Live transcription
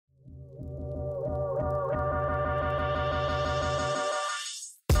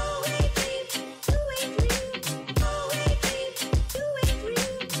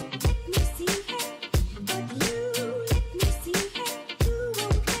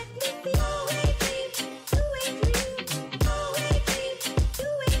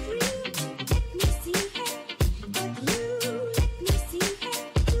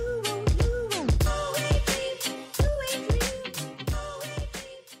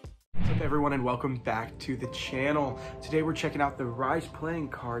Everyone, and welcome back to the channel. Today we're checking out the Rise playing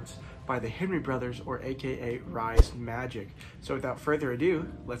cards by the Henry Brothers, or aka Rise Magic. So without further ado,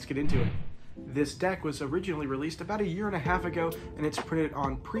 let's get into it. This deck was originally released about a year and a half ago, and it's printed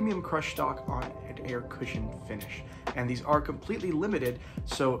on premium crush stock on an air cushion finish. And these are completely limited,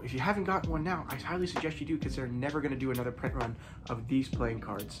 so if you haven't gotten one now, I highly suggest you do, because they're never going to do another print run of these playing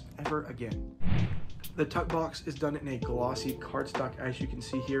cards ever again. The tuck box is done in a glossy cardstock, as you can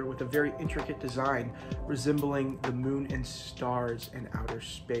see here, with a very intricate design resembling the moon and stars in outer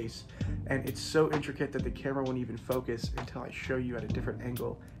space. And it's so intricate that the camera won't even focus until I show you at a different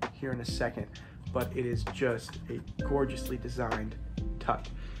angle here in a second. But it is just a gorgeously designed tuck.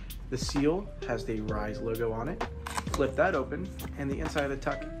 The seal has the Rise logo on it. Flip that open, and the inside of the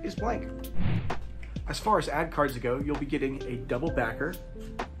tuck is blank. As far as ad cards go, you'll be getting a double backer.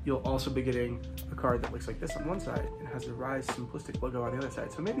 You'll also be getting a card that looks like this on one side and has the Rise simplistic logo on the other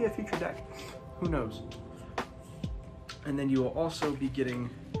side. So maybe a future deck, who knows? And then you will also be getting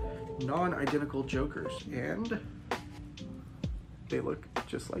non-identical jokers, and they look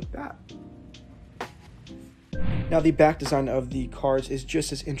just like that. Now, the back design of the cards is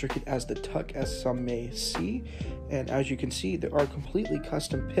just as intricate as the tuck, as some may see. And as you can see, there are completely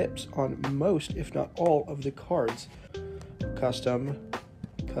custom pips on most, if not all, of the cards.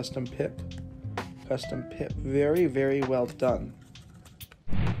 Custom pip. Very, very well done.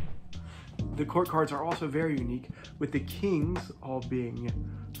 The court cards are also very unique, with the kings all being,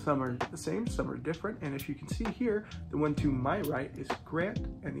 some are the same, some are different. And if you can see here, the one to my right is Grant,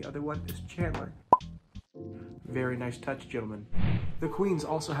 and the other one is Chandler. Very nice touch, gentlemen. The queens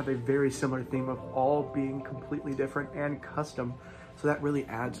also have a very similar theme of all being completely different and custom, so that really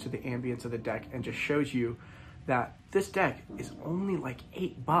adds to the ambience of the deck and just shows you that this deck is only like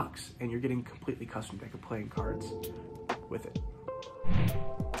 $8, and you're getting a completely custom deck of playing cards with it.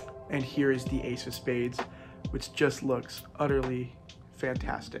 And here is the Ace of Spades, which just looks utterly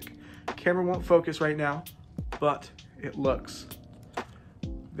fantastic. Camera won't focus right now, but it looks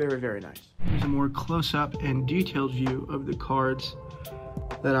very, very nice. Here's a more close-up and detailed view of the cards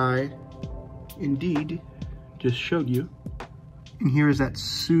that I indeed just showed you. And here is that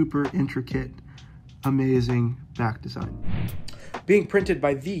super intricate, amazing back design. Being printed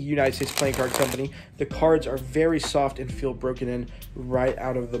by the United States Playing Card Company, the cards are very soft and feel broken in right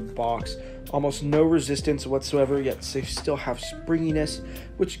out of the box. Almost no resistance whatsoever, yet they still have springiness,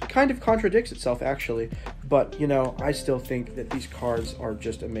 which kind of contradicts itself actually. But you know, I still think that these cards are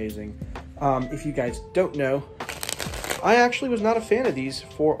just amazing. If you guys don't know, I actually was not a fan of these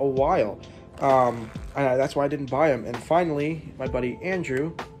for a while. And that's why I didn't buy them. And finally, my buddy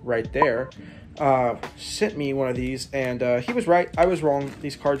Andrew, right there, sent me one of these, and he was right, I was wrong.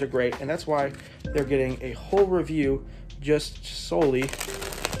 These cards are great, and that's why they're getting a whole review just solely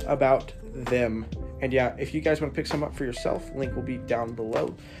about them. And yeah, if you guys want to pick some up for yourself, link will be down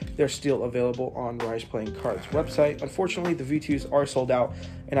below. They're still available on Rise Playing Cards website. Unfortunately, the V2s are sold out,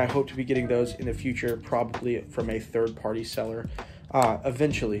 and I hope to be getting those in the future, probably from a third-party seller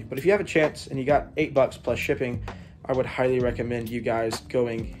eventually. But if you have a chance and you got $8 plus shipping, I would highly recommend you guys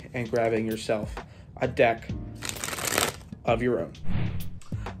going and grabbing yourself a deck of your own.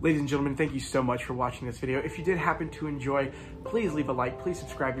 Ladies and gentlemen, thank you so much for watching this video. If you did happen to enjoy, please leave a like. Please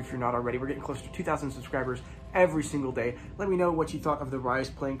subscribe if you're not already. We're getting close to 2,000 subscribers every single day. Let me know what you thought of the Rise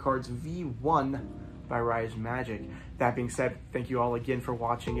Playing Cards V1 by Rise Magic. That being said, thank you all again for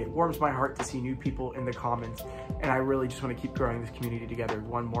watching. It warms my heart to see new people in the comments, and I really just want to keep growing this community together,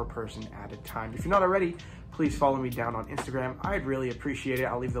 one more person at a time. If you're not already, please follow me down on Instagram. I'd really appreciate it.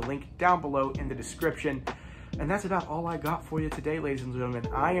 I'll leave the link down below in the description. And that's about all I got for you today, ladies and gentlemen.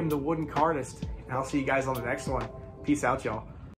 I am the Wooden Cardist, and I'll see you guys on the next one. Peace out, y'all.